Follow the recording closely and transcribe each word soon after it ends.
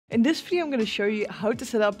In this video, I'm going to show you how to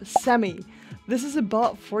set up SAMMI. This is a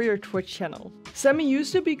bot for your Twitch channel. SAMMI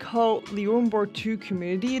used to be called Lioranboard 2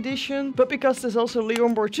 Community Edition, but because there's also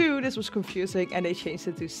Lioranboard 2, this was confusing and they changed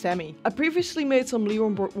it to SAMMI. I previously made some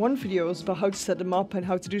Lioranboard 1 videos about how to set them up and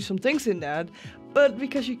how to do some things in that, but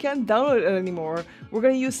because you can't download it anymore, we're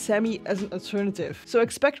going to use SAMMI as an alternative. So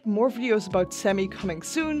expect more videos about SAMMI coming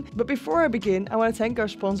soon, but before I begin, I want to thank our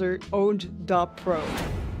sponsor, Owned.pro.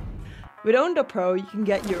 With Owned.pro, you can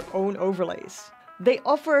get your own overlays. They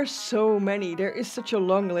offer so many, there is such a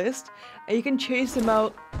long list, and you can chase them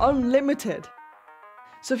out unlimited.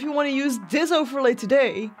 So if you want to use this overlay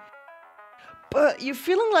today, but you're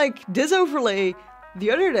feeling like this overlay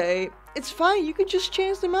the other day, it's fine, you can just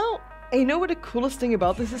change them out. And you know what the coolest thing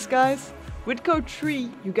about this is, guys? With code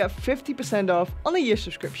 3, you get 50% off on a year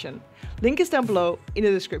subscription. Link is down below in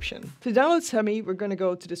the description. To download SAMMI, we're gonna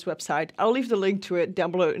go to this website. I'll leave the link to it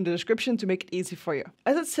down below in the description to make it easy for you.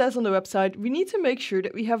 As it says on the website, we need to make sure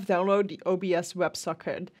that we have downloaded the OBS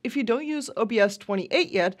WebSocket. If you don't use OBS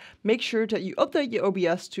 28 yet, make sure that you update your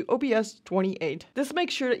OBS to OBS 28. This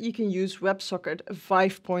makes sure that you can use WebSocket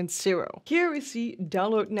 5.0. Here we see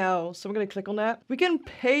download now, so I'm gonna click on that. We can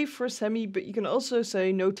pay for SAMMI, but you can also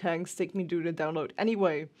say no thanks, take me do the download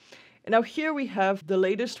anyway. And now here we have the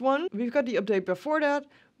latest one. We've got the update before that,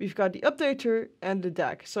 we've got the updater and the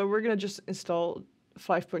deck. So we're gonna just install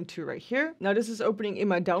 5.2 right here. Now this is opening in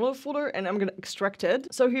my download folder and I'm gonna extract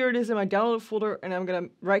it. So here it is in my download folder and I'm gonna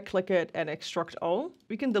right click it and extract all.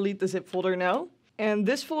 We can delete the zip folder now. And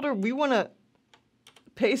this folder we wanna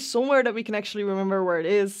paste somewhere that we can actually remember where it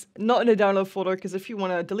is, not in the download folder, because if you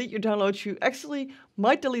want to delete your downloads, you actually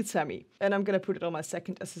might delete SAMMI. And I'm going to put it on my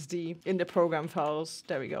second SSD in the program files.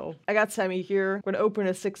 There we go. I got SAMMI here. I'm going to open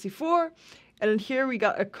a 64. And then here we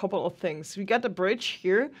got a couple of things. We got the bridge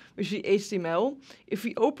here, which is the HTML. If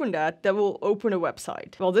we open that, that will open a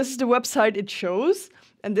website. Well, this is the website it shows,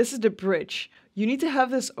 and this is the bridge. You need to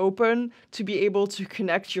have this open to be able to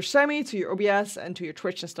connect your SAMMI to your OBS and to your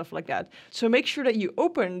Twitch and stuff like that. So make sure that you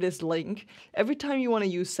open this link every time you want to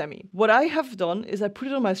use SAMMI. What I have done is I put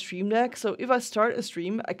it on my stream deck. So if I start a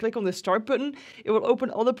stream, I click on the start button, it will open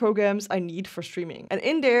all the programs I need for streaming. And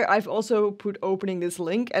in there, I've also put opening this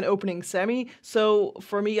link and opening SAMMI. So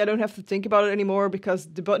for me, I don't have to think about it anymore because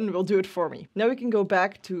the button will do it for me. Now we can go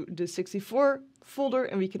back to the 64 folder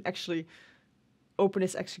and we can actually open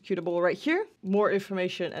this executable right here. More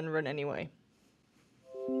information and run anyway.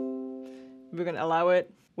 We're gonna allow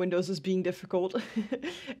it. Windows is being difficult.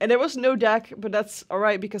 And there was no deck, but that's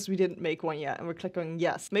alright because we didn't make one yet. And we're clicking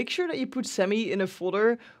yes. Make sure that you put SAMMI in a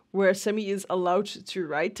folder where SAMMI is allowed to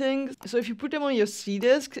write things. So if you put them on your C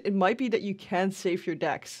disk, it might be that you can't save your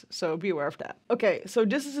decks. So be aware of that. Okay, so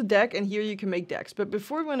this is a deck and here you can make decks. But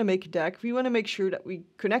before we want to make a deck, we want to make sure that we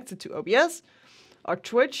connect it to OBS, our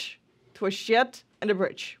Twitch chat, and the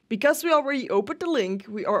bridge. Because we already opened the link,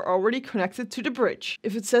 we are already connected to the bridge.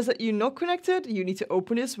 If it says that you're not connected, you need to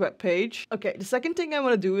open this web page. Okay, the second thing I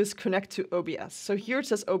want to do is connect to OBS. So here it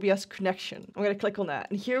says OBS connection. I'm going to click on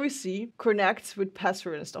that. And here we see connect with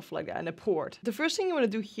password and stuff like that and a port. The first thing you want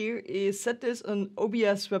to do here is set this on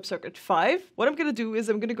OBS WebSocket 5. What I'm going to do is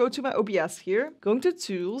I'm going to go to my OBS here, going to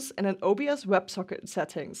tools and then OBS WebSocket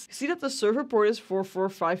settings. You see that the server port is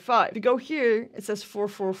 4455. If you go here, it says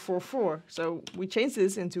 4444. So we change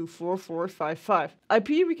this into 4455. IP,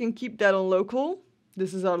 we can keep that on local.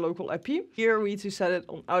 This is our local IP. Here we need to set it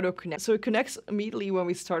on auto connect. So it connects immediately when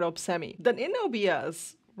we start up SAMMI. Then in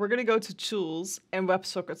OBS, we're going to go to Tools and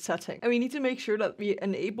WebSocket Setting. And we need to make sure that we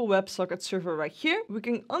enable WebSocket Server right here. We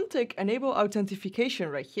can untick Enable Authentication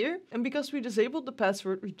right here. And because we disabled the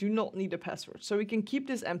password, we do not need a password. So we can keep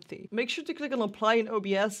this empty. Make sure to click on Apply in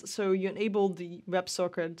OBS so you enable the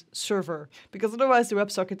WebSocket Server, because otherwise the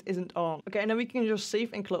WebSocket isn't on. Okay, and then we can just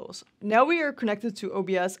save and close. Now we are connected to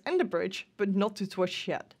OBS and the bridge, but not to Twitch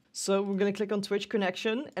yet. So we're going to click on Twitch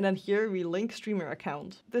connection and then here we link streamer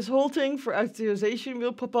account. This whole thing for authorization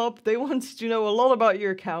will pop up. They want to know a lot about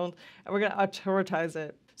your account and we're going to authorize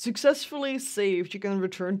it. Successfully saved, you can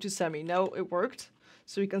return to SAMMI. Now it worked.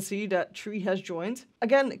 So you can see that Tree has joined.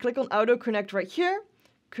 Again, click on auto connect right here,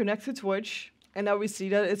 connect to Twitch. And now we see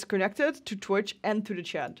that it's connected to Twitch and to the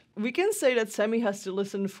chat. We can say that SAMMI has to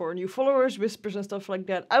listen for new followers, whispers and stuff like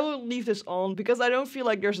that. I will leave this on because I don't feel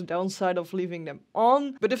like there's a downside of leaving them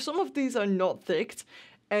on. But if some of these are not ticked,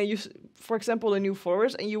 and you, for example, the new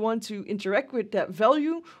followers, and you want to interact with that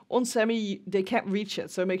value on SAMMI, they can't reach it.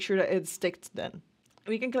 So make sure that it's ticked then.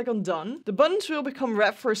 We can click on done. The buttons will become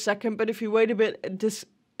red for a second, but if you wait a bit, this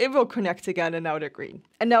it will connect again and now they're green.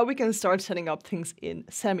 And now we can start setting up things in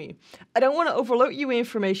SAMMI. I don't want to overload you with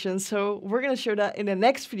information, so we're going to show that in the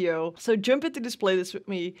next video. So jump into this playlist with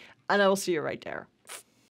me and I will see you right there.